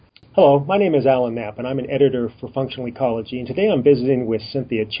Hello, my name is Alan Knapp, and I'm an editor for Functional Ecology, and today I'm visiting with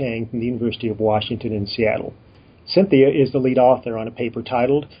Cynthia Chang from the University of Washington in Seattle. Cynthia is the lead author on a paper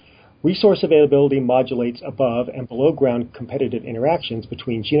titled Resource Availability Modulates Above and Below Ground Competitive Interactions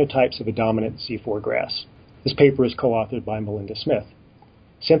Between Genotypes of a Dominant C4 Grass. This paper is co-authored by Melinda Smith.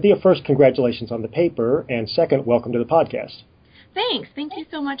 Cynthia, first, congratulations on the paper, and second, welcome to the podcast. Thanks. Thank you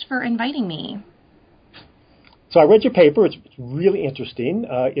so much for inviting me. So I read your paper. It's really interesting.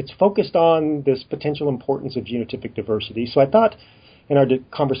 It's focused on this potential importance of genotypic diversity. So I thought in our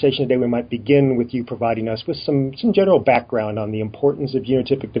conversation today we might begin with you providing us with some general background on the importance of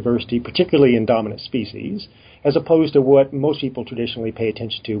genotypic diversity, particularly in dominant species, as opposed to what most people traditionally pay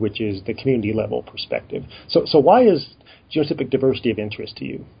attention to, which is the community level perspective. So why is genotypic diversity of interest to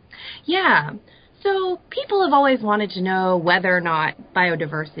you? Yeah. So people have always wanted to know whether or not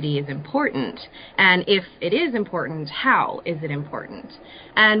biodiversity is important, and if it is important, how is it important?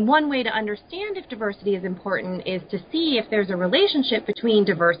 And one way to understand if diversity is important is to see if there's a relationship between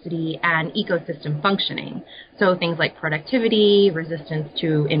diversity and ecosystem functioning. So things like productivity, resistance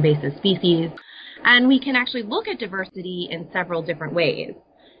to invasive species, and we can actually look at diversity in several different ways.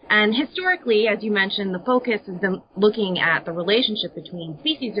 And historically, as you mentioned, the focus has been looking at the relationship between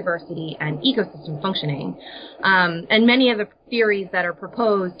species diversity and ecosystem functioning. And many of the theories that are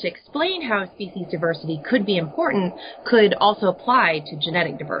proposed to explain how species diversity could be important could also apply to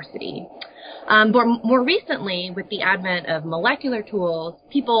genetic diversity. But more recently, with the advent of molecular tools,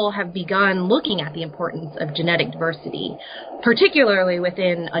 people have begun looking at the importance of genetic diversity, particularly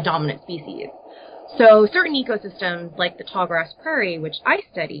within a dominant species. So certain ecosystems, like the tallgrass prairie, which I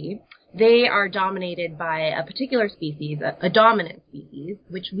study, they are dominated by a particular species, a dominant species,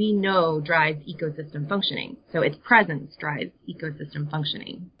 which we know drives ecosystem functioning. So its presence drives ecosystem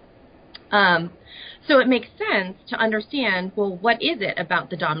functioning. So it makes sense to understand, well, what is it about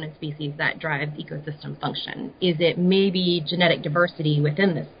the dominant species that drives ecosystem function? Is it maybe genetic diversity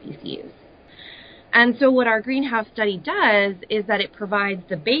within this species? And so what our greenhouse study does is that it provides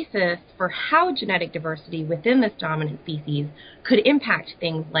the basis for how genetic diversity within this dominant species could impact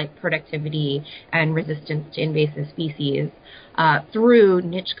things like productivity and resistance to invasive species through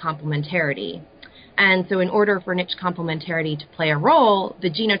niche complementarity. And so in order for niche complementarity to play a role, the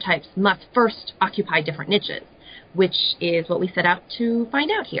genotypes must first occupy different niches, which is what we set out to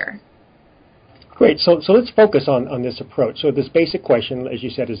find out here. Great. So let's focus on this approach. So this basic question, as you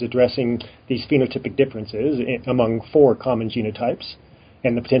said, is addressing these phenotypic differences among four common genotypes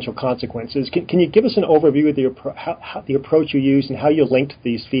and the potential consequences. Can you give us an overview of the approach you used and how you linked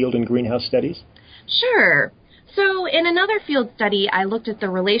these field and greenhouse studies? Sure. So in another field study, I looked at the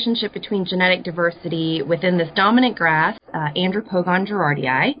relationship between genetic diversity within this dominant grass, Andropogon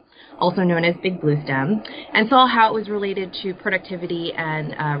girardii, also known as big bluestem, and saw how it was related to productivity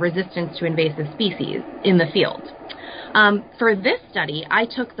and resistance to invasive species in the field. For this study, I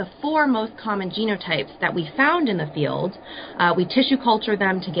took the four most common genotypes that we found in the field. We tissue cultured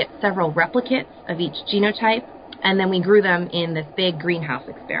them to get several replicates of each genotype, and then we grew them in this big greenhouse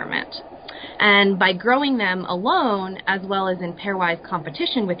experiment. And by growing them alone, as well as in pairwise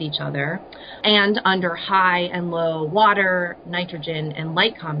competition with each other, and under high and low water, nitrogen, and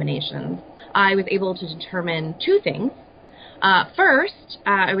light combinations, I was able to determine two things. First,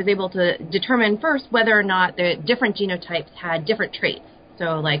 I was able to determine whether or not the different genotypes had different traits,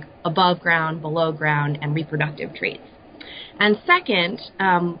 so like above ground, below ground, and reproductive traits. And second,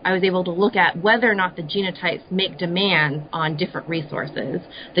 I was able to look at whether or not the genotypes make demands on different resources,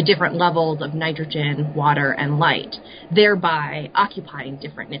 the different levels of nitrogen, water, and light, thereby occupying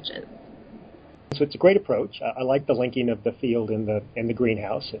different niches. So it's a great approach. I like the linking of the field and the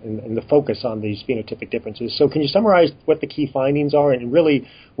greenhouse and the focus on these phenotypic differences. So can you summarize what the key findings are and really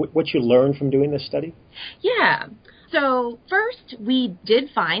what you learned from doing this study? Yeah. So first, we did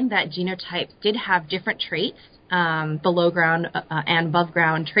find that genotypes did have different traits, below ground and above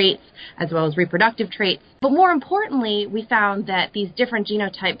ground traits, as well as reproductive traits. But more importantly, we found that these different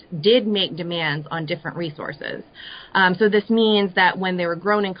genotypes did make demands on different resources. So this means that when they were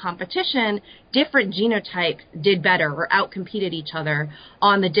grown in competition, different genotypes did better or outcompeted each other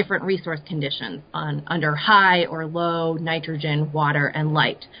on the different resource conditions under high or low nitrogen, water, and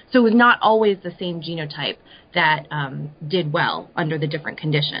light. So it was not always the same genotype that did well under the different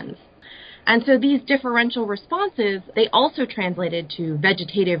conditions. And so these differential responses, they also translated to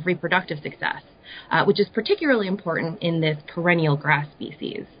vegetative reproductive success, which is particularly important in this perennial grass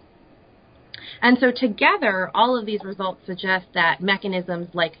species. And so together, all of these results suggest that mechanisms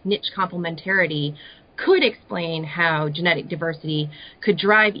like niche complementarity could explain how genetic diversity could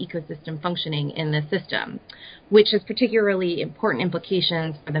drive ecosystem functioning in the system. which has particularly important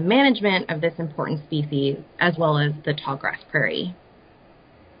implications for the management of this important species, as well as the tallgrass prairie.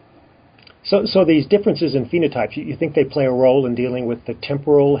 So these differences in phenotypes, you think they play a role in dealing with the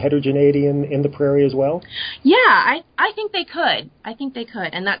temporal heterogeneity in the prairie as well? Yeah, I think they could. I think they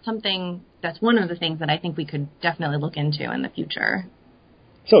could. And that's one of the things that I think we could definitely look into in the future.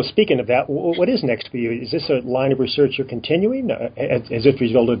 So speaking of that, what is next for you? Is this a line of research you're continuing? Has it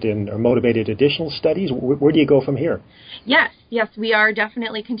resulted in or motivated additional studies? Where do you go from here? Yes, we are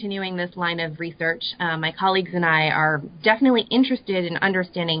definitely continuing this line of research. My colleagues and I are definitely interested in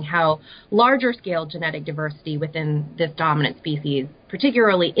understanding how larger scale genetic diversity within this dominant species,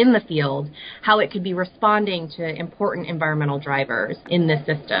 particularly in the field, how it could be responding to important environmental drivers in this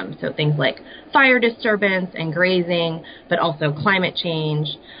system. So things like fire disturbance and grazing, but also climate change.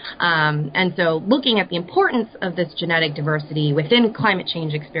 And so looking at the importance of this genetic diversity within climate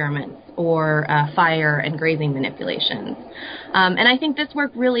change experiments or fire and grazing manipulations. And I think this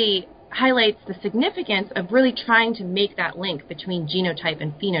work really highlights the significance of really trying to make that link between genotype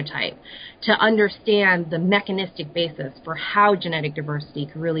and phenotype to understand the mechanistic basis for how genetic diversity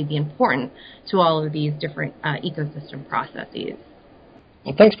could really be important to all of these different ecosystem processes.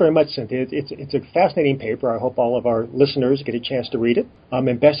 Well, thanks very much, Cynthia. It's a fascinating paper. I hope all of our listeners get a chance to read it.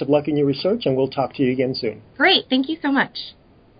 And best of luck in your research, and we'll talk to you again soon. Great. Thank you so much.